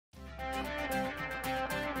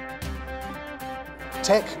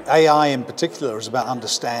Tech, AI in particular, is about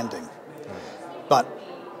understanding, but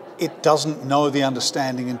it doesn't know the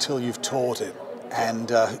understanding until you've taught it. And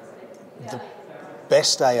the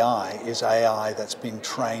best AI is AI that's been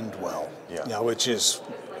trained well, which is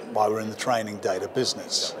why we're in the training data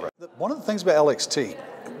business. Right. One of the things about LXT,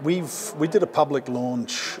 we did a public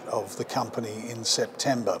launch of the company in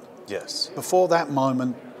September. Yes. Before that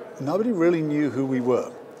moment, nobody really knew who we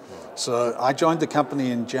were. So I joined the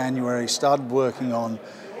company in January, started working on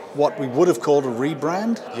what we would have called a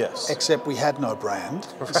rebrand, except we had no brand.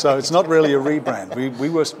 Right. So it's not really a rebrand. We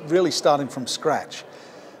were really starting from scratch.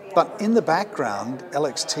 But in the background,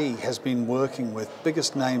 LXT has been working with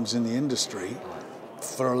biggest names in the industry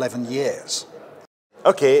for 11 years.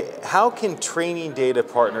 Okay, how can Training Data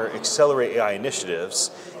Partner accelerate AI initiatives,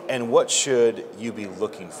 and what should you be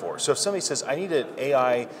looking for? So if somebody says, I need an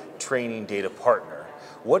AI training data partner,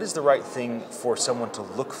 what is the right thing for someone to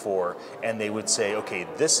look for, and they would say, okay,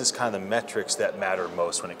 this is kind of the metrics that matter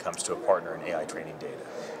most when it comes to a partner in AI training data?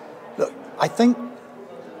 Look, I think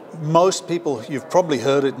most people, you've probably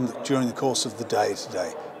heard it during the course of the day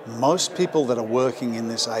today, most people that are working in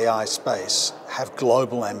this AI space have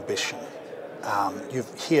global ambition. You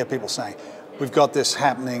hear people saying, we've got this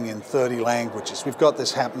happening in 30 languages, we've got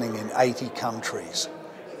this happening in 80 countries,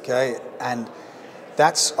 okay? And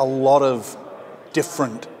that's a lot of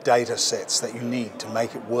different data sets that you need to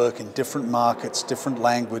make it work in different markets, different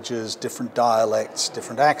languages, different dialects,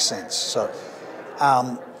 different accents. So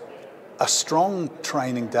a strong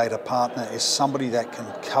training data partner is somebody that can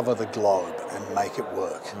cover the globe and make it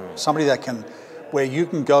work. Somebody that can, where you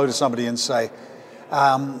can go to somebody and say,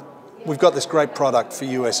 we've got this great product for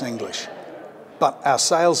US English, but our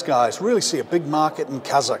sales guys really see a big market in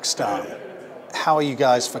Kazakhstan. How are you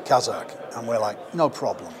guys for Kazakh? And we're like, no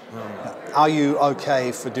problem. Are you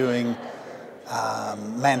okay for doing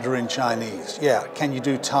Mandarin Chinese? Yeah. Can you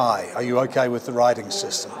do Thai? Are you okay with the writing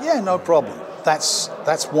system? Yeah, no problem. That's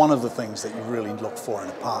one of the things that you really look for in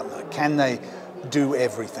a partner. Can they do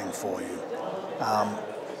everything for you?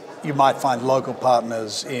 You might find local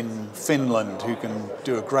partners in Finland who can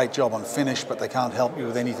do a great job on Finnish, but they can't help you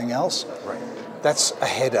with anything else. Right. That's a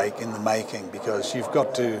headache in the making, because you've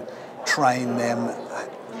got to train them,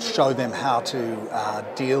 show them how to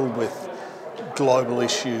deal with global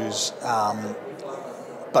issues. You've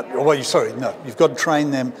got to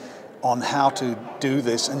train them on how to do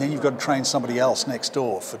this, and then you've got to train somebody else next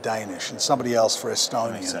door for Danish and somebody else for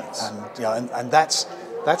Estonian. Makes sense. And that's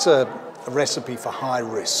a recipe for high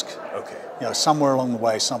risk. Okay. Somewhere along the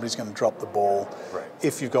way, somebody's going to drop the ball. Right.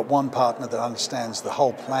 If you've got one partner that understands the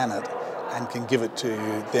whole planet and can give it to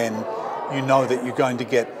you, then you know that you're going to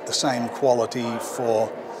get the same quality for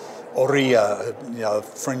Oriya,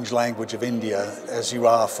 fringe language of India, as you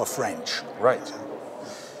are for French. Right.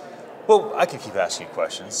 Well, I could keep asking you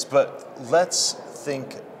questions, but let's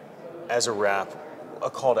think as a wrap, a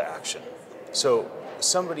call to action. So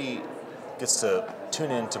somebody gets to tune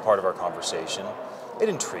into part of our conversation. It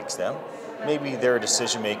intrigues them. Maybe they're a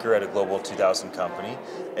decision maker at a Global 2000 company,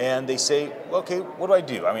 and they say, okay, what do I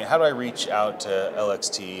do? I mean, how do I reach out to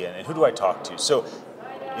LXT, and who do I talk to? So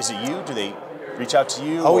is it you? Do they reach out to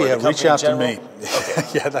you? Oh yeah, reach out to me. Okay.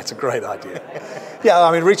 Yeah, that's a great idea. Yeah,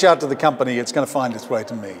 I mean, reach out to the company. It's going to find its way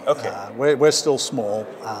to me. Okay. We're still small.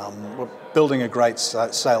 We're building a great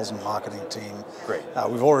sales and marketing team. Great.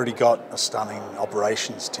 We've already got a stunning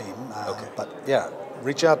operations team. But yeah,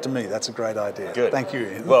 reach out to me. That's a great idea. Good. Thank you,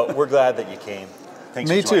 Ian. Well, we're glad that you came. Thanks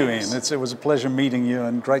Me for too, joining us. Ian. It was a pleasure meeting you,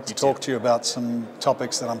 and great to talk too. to you about some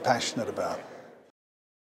topics that I'm passionate about.